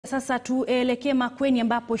sasa tuelekee Makueni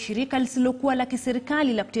ambapo shirika lisilokuwa la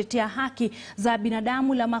kiserikali la kutetea haki za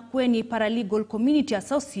binadamu la Makueni Paralegal Community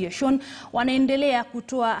Association wanaendelea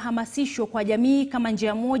kutoa hamasisho kwa jamii kama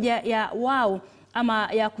njia moja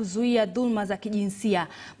ya kuzuia dhulma za kijinsia.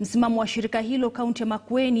 Msimamo wa shirika hilo kaunti ya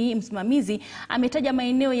Makueni, msimamizi ametaja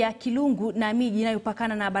maeneo ya Kilungu na miji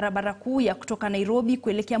inayopakana na barabara kuu ya kutoka Nairobi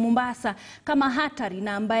kuelekea Mombasa kama hatari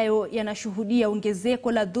na ambayo yanashuhudia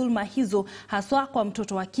ongezeko la dhulma hizo haswa kwa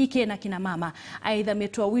mtoto wa kike na kina mama. Aidha,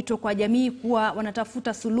 ametoa wito kwa jamii kuwa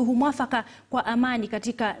wanatafuta suluhu mwafaka kwa amani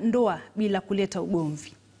katika ndoa bila kuleta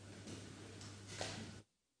ugomvi.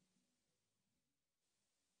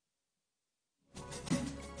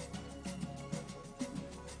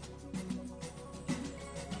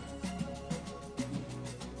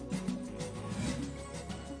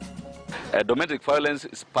 Domestic violence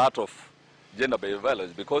is part of gender-based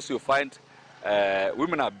violence because you find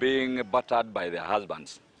women are being battered by their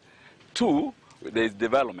husbands. 2, there is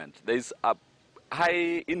development. There is a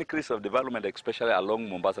high increase of development, especially along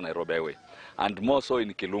Mombasa-Nairobi highway, and more so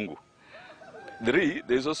in Kilungu. 3,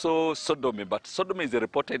 there is also sodomy, but sodomy is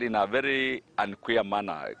reported in a very unclear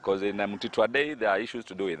manner because in Mtitwa Day there are issues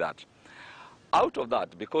to do with that. Out of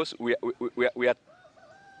that, because we are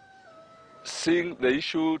seeing the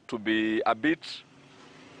issue to be a bit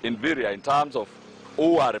inferior in terms of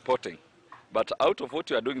who are reporting. But out of what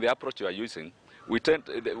you are doing, the approach you are using, we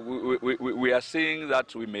are seeing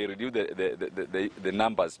that we may reduce the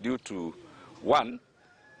numbers due to, one,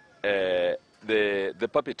 the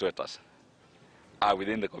perpetrators are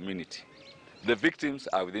within the community. The victims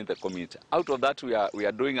are within the community. Out of that, we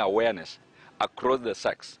are doing awareness across the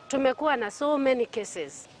sex. Tumekuwa na so many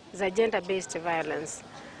cases za gender-based violence.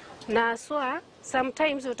 Na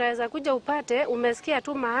sometimes utaweza kuja upate umesikia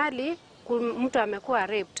tu mahali mtu amekuwa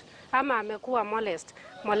raped ama amekuwa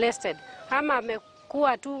molested ama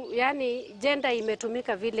amekuwa tu, yani gender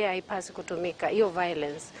imetumika vile haipasi kutumika hiyo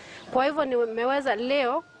violence. Kwa hivyo nimeweza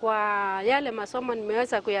leo kwa yale masomo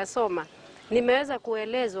nimeweza kuyasoma, nimeweza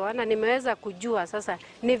kuelezwa na nimeweza kujua sasa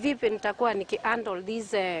ni vipi nitakuwa nikihandle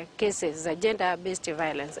these cases za gender based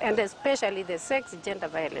violence and especially the sex gender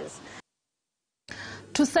violence.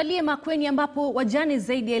 Tusalie Makueni ambapo wajane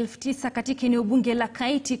zaidi ya 9,000 katika eneo bunge la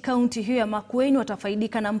Kaiti kaunti hiyo ya Makueni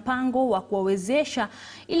watafaidika na mpango wa kuwawezesha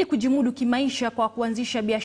ili kujimudu kimaisha kwa kuanzisha biashara.